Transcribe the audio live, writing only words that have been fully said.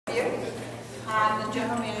I'm the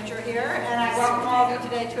general manager here, and I welcome all of you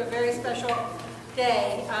today to a very special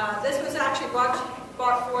day. This was actually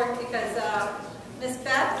brought forth because Miss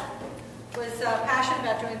Beth was passionate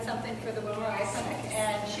about doing something for the Wilmer Eye Clinic,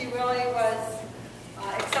 and she really was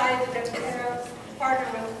excited to partner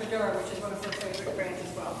with Verdura, which is one of her favorite brands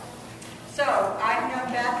as well. So I've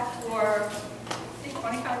known Beth for, I think,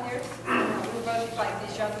 25 years. We were both like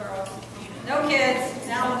these young girls. No kids.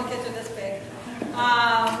 Now when the kids are this big.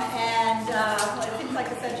 Well, it seems like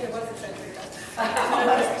a century. It was a century ago.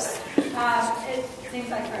 It seems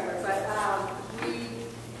like forever. But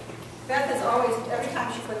Beth is always, every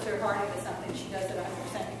time she puts her heart into something, she does it 100%.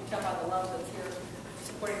 You can tell by the love that's here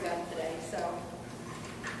supporting Beth today. So,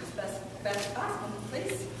 Beth Glassman,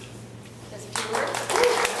 please. Just a few words.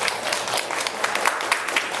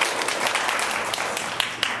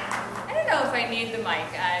 I don't know if I need the mic.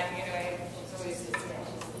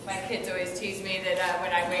 My kids always tease me that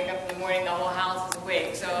when I wake up in the morning, the whole house is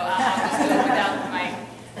awake. So I'll just do it without the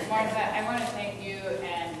mic. Martha, I want to thank you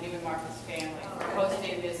and Neiman Marcus family for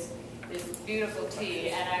hosting this beautiful tea,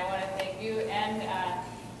 and I want to thank you and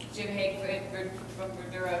Jim Haig from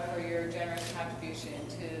Verdura for your generous contribution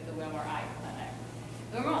to the Wilmer Eye Clinic.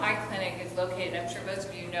 The Wilmer Eye Clinic is located, I'm sure most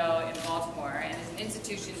of you know, in Baltimore, and is an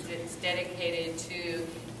institution that's dedicated to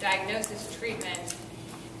diagnosis, treatment,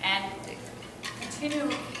 and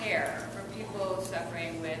continual care for people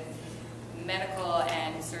suffering with medical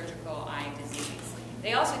and surgical eye disease.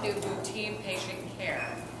 They also do routine patient care,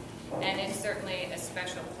 and it's certainly a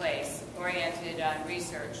special place oriented on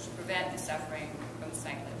research to prevent the suffering from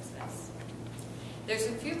sightlessness. There's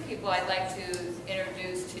a few people I'd like to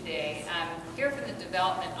introduce today. Here from the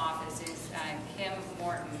development office is Kim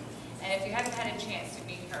Morton, and if you haven't had a chance to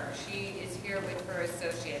meet her, she is here with her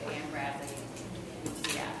associate, Ann Bradley.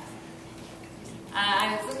 Yeah.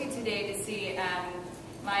 I was looking today to see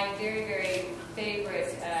my very, very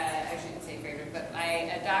favorite, I shouldn't say favorite, but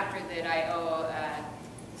a doctor that I owe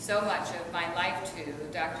so much of my life to,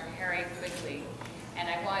 Dr. Harry Quigley, and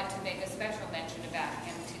I wanted to make a special mention about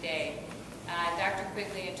him today. Dr.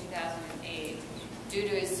 Quigley in 2008, due to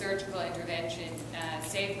his surgical intervention,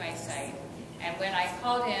 saved my sight, and when I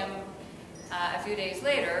called him a few days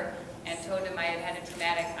later, and told him I had had a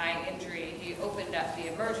traumatic eye injury, he opened up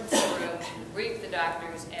the emergency room, briefed the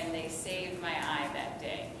doctors, and they saved my eye that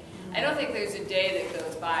day. I don't think there's a day that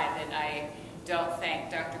goes by that I don't thank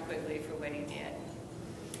Dr. Quigley for what he did.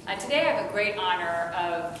 Today I have a great honor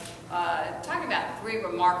of talking about three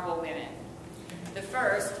remarkable women. The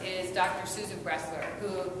first is Dr. Susan Bressler,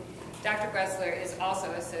 who Dr. Bressler is also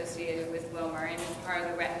associated with Wilmer and is part of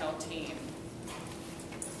the retinal team.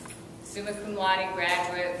 Summa cum laude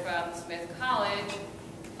graduate from Smith College.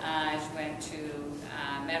 She went to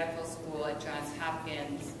medical school at Johns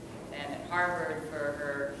Hopkins, then at Harvard for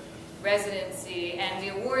her residency, and the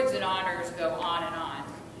awards and honors go on and on.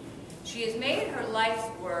 She has made her life's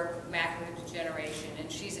work macular degeneration,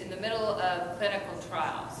 and she's in the middle of clinical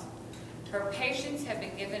trials. Her patients have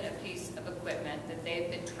been given a piece of equipment that they've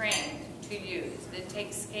been trained to use that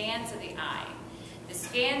takes scans of the eye. The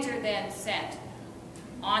scans are then sent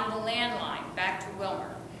on the landline back to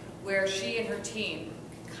Wilmer, where she and her team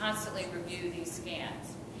constantly review these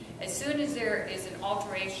scans. As soon as there is an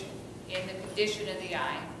alteration in the condition of the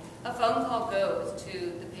eye, a phone call goes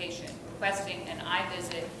to the patient requesting an eye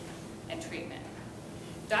visit and treatment.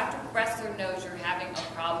 Dr. Bressler knows you're having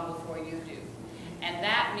a problem before you do, and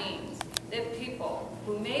that means that people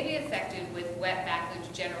who may be affected with wet macular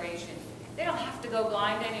degeneration, they don't have to go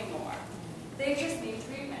blind anymore. They just need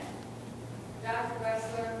treatment. Dr.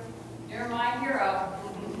 Bressler, you're my hero.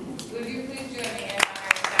 Would you please join me in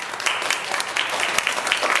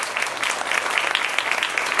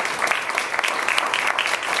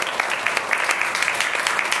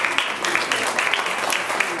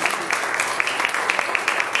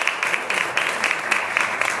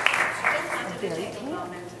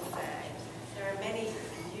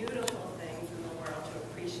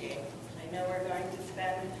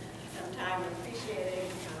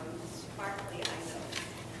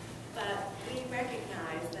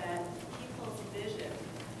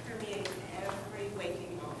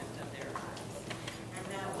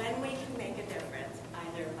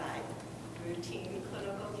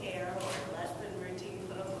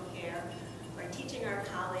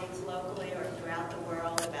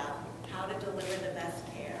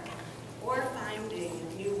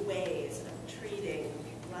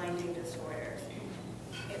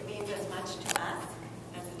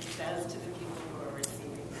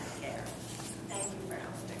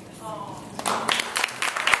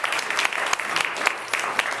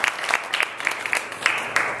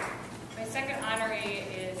honoring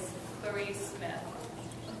Smith.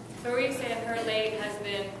 Clarice and her late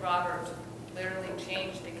husband, Robert, literally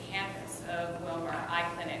changed the campus of Wilmer Eye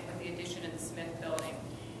Clinic with the addition of the Smith Building.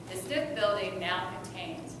 The Smith Building now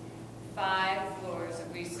contains 5 floors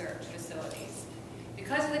of research facilities.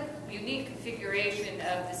 Because of the unique configuration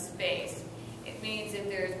of the space, it means that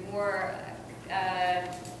there's more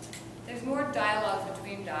dialogue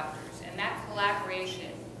between doctors, and that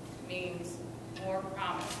collaboration means more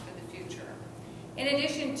promise for the future. In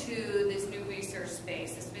addition to this new research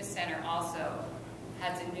space, the Smith Center also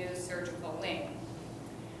has a new surgical wing.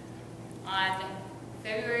 On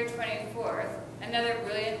February 24th, another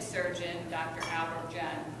brilliant surgeon, Dr. Albert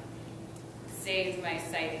Jun, saved my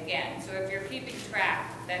sight again. So if you're keeping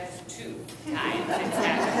track, that's 2 times it's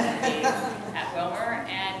happened to me at Wilmer.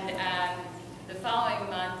 And the following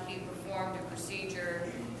month, he performed a procedure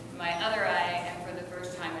in my other eye, and for the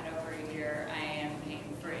first time in over a year, I am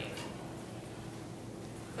pain-free.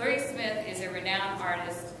 Clarice Smith is a renowned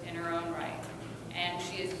artist in her own right, and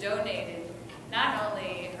she has donated not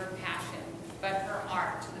only her passion, but her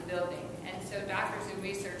art to the building. And so doctors and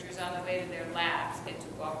researchers on the way to their labs get to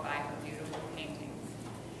walk by her beautiful paintings.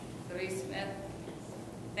 Clarice Smith,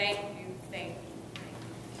 thank you, thank you.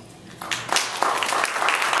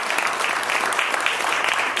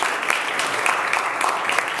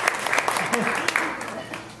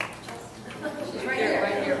 She's right here.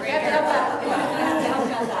 Right here, right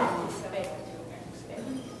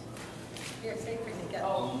Here, say pretty together.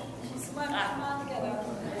 Oh. Come on together.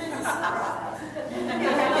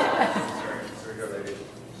 Sorry, go, lady.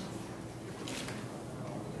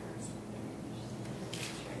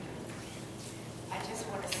 I just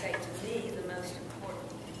want to say, to me, the most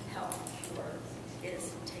important health cure is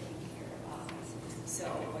taking care of us. So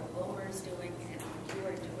what Wilmer is doing and what you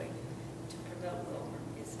are doing to promote Wilmer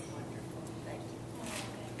is wonderful. Thank you.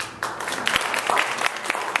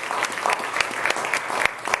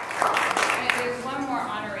 And there's one more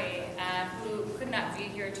honoree who could not be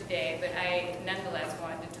here today, but I nonetheless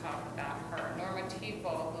wanted to talk about her. Norma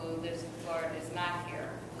Teeple, who lives in Florida, is not here.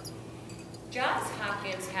 Johns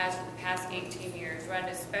Hopkins has, for the past 18 years, run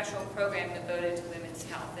a special program devoted to women's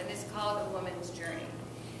health, and it's called A Woman's Journey.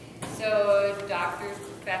 So doctors,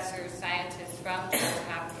 professors, scientists from Johns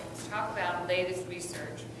Hopkins talk about latest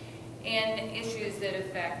research and issues that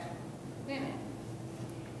affect women.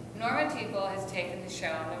 Norma Teeple has taken the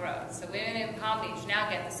show on the road, so women in Palm Beach now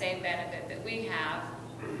get the same benefit that we have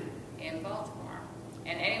in Baltimore.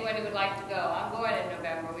 And anyone who would like to go, I'm going in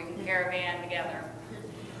November, we can caravan together.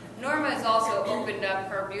 Norma has also opened up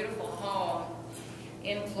her beautiful home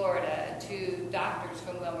in Florida to doctors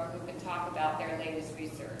from Wilmer who can talk about their latest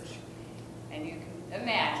research. And you can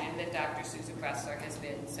imagine that Dr. Susan Bressler has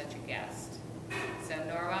been such a guest. So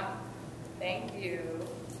Norma, thank you.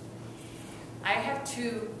 I have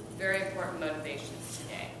 2 very important motivations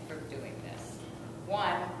today for doing this.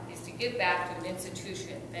 One is to give back to an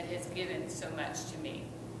institution that has given so much to me.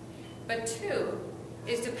 But 2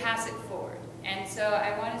 is to pass it forward. And so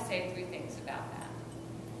I want to say 3 things about that.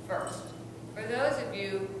 First, for those of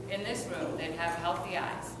you in this room that have healthy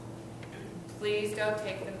eyes, please don't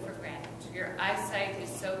take them for granted. Your eyesight is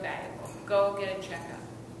so valuable. Go get a checkup.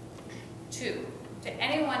 2, to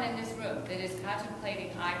anyone in this room that is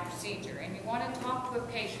contemplating eye procedure and you want to talk to a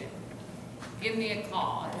patient, give me a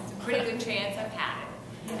call. It's a pretty good chance I've had it.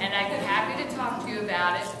 And I'd be happy to talk to you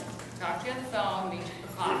about it, talk to you on the phone, meet you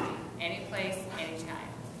for coffee, any place, anytime.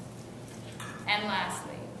 And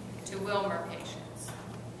lastly, to Wilmer patients,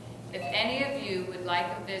 if any of you would like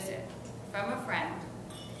a visit from a friend,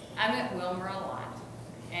 I'm at Wilmer a lot,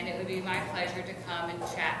 and it would be my pleasure to come and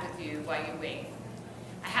chat with you while you wait.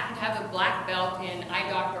 I happen to have a black belt in eye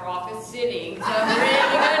doctor office sitting, so I'm ready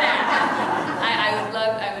to go now. I would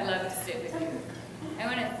love to sit with you. I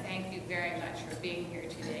want to thank you very much for being here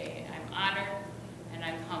today. I'm honored and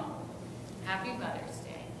I'm humbled. Happy Mother's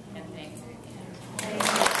Day, and thank you again.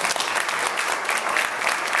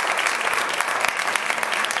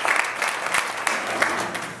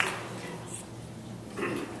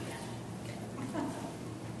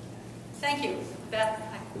 Thank you, Beth.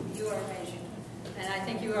 You are amazing. And I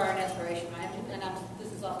think you are an inspiration.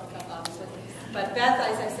 This is off the cuff, obviously. But Beth,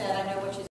 as I said, I know what she's